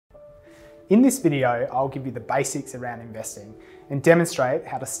In this video, I'll give you the basics around investing and demonstrate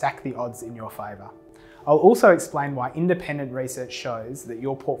how to stack the odds in your favour. I'll also explain why independent research shows that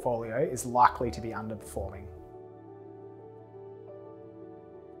your portfolio is likely to be underperforming.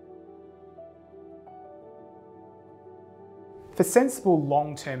 For sensible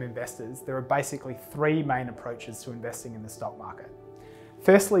long-term investors, there are basically three main approaches to investing in the stock market.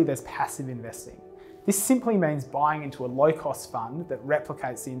 Firstly, there's passive investing. This simply means buying into a low-cost fund that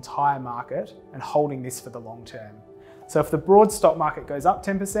replicates the entire market and holding this for the long term. So if the broad stock market goes up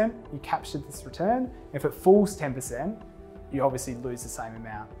 10%, you capture this return. If it falls 10%, you obviously lose the same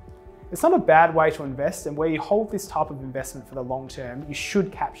amount. It's not a bad way to invest, and where you hold this type of investment for the long term, you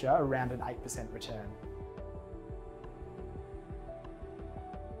should capture around an 8% return.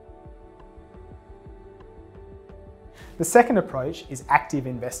 The second approach is active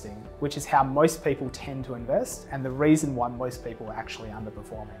investing, which is how most people tend to invest and the reason why most people are actually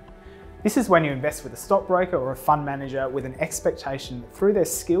underperforming. This is when you invest with a stockbroker or a fund manager with an expectation that through their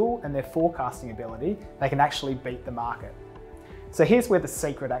skill and their forecasting ability, they can actually beat the market. So here's where the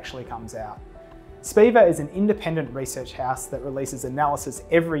secret actually comes out. Spiva is an independent research house that releases analysis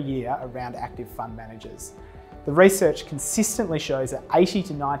every year around active fund managers. The research consistently shows that 80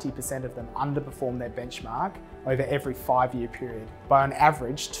 to 90% of them underperform their benchmark over every 5-year period by on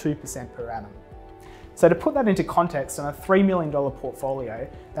average 2% per annum. So to put that into context, on a $3 million portfolio,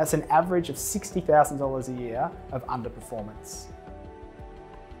 that's an average of $60,000 a year of underperformance.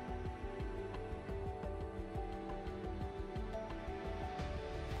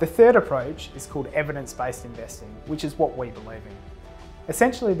 The third approach is called evidence-based investing, which is what we believe in.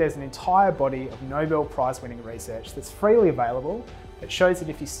 Essentially, there's an entire body of Nobel Prize-winning research that's freely available that shows that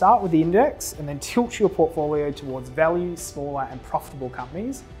if you start with the index and then tilt your portfolio towards value, smaller and profitable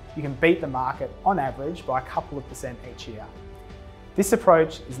companies, you can beat the market on average by a couple of % each year. This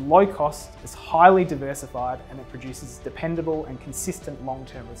approach is low cost, is highly diversified, and it produces dependable and consistent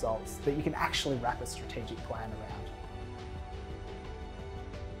long-term results that you can actually wrap a strategic plan around.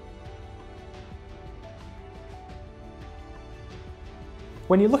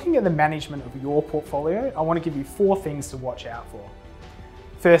 When you're looking at the management of your portfolio, I want to give you 4 things to watch out for.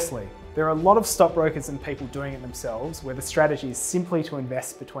 Firstly, there are a lot of stockbrokers and people doing it themselves where the strategy is simply to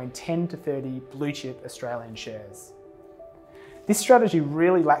invest between 10 to 30 blue chip Australian shares. This strategy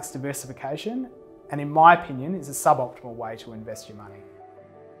really lacks diversification and, in my opinion, is a suboptimal way to invest your money.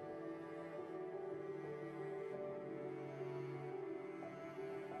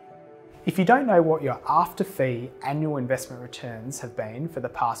 If you don't know what your after-fee annual investment returns have been for the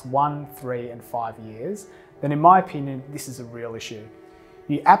past 1, 3 and 5 years, then in my opinion, this is a real issue.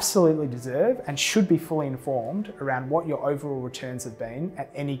 You absolutely deserve and should be fully informed around what your overall returns have been at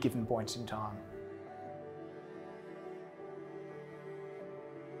any given point in time.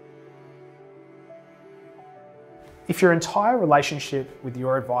 If your entire relationship with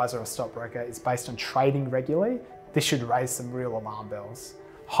your advisor or stockbroker is based on trading regularly, this should raise some real alarm bells.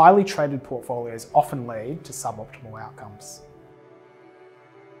 Highly traded portfolios often lead to suboptimal outcomes.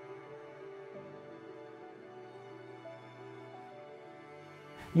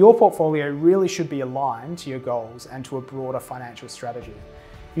 Your portfolio really should be aligned to your goals and to a broader financial strategy.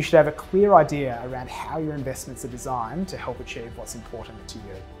 You should have a clear idea around how your investments are designed to help achieve what's important to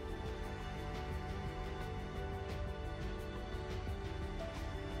you.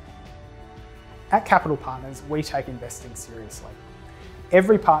 At Capital Partners, we take investing seriously.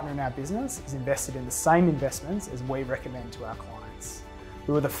 Every partner in our business is invested in the same investments as we recommend to our clients.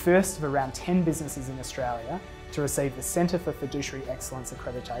 We were the first of around 10 businesses in Australia to receive the Centre for Fiduciary Excellence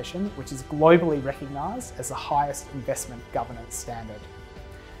accreditation, which is globally recognised as the highest investment governance standard.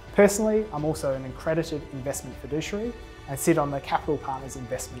 Personally, I'm also an accredited investment fiduciary and sit on the Capital Partners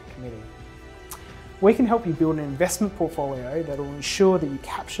Investment Committee. We can help you build an investment portfolio that will ensure that you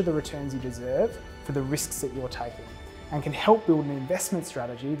capture the returns you deserve for the risks that you're taking, and can help build an investment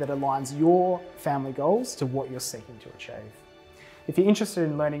strategy that aligns your family goals to what you're seeking to achieve. If you're interested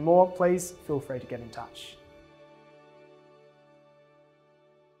in learning more, please feel free to get in touch.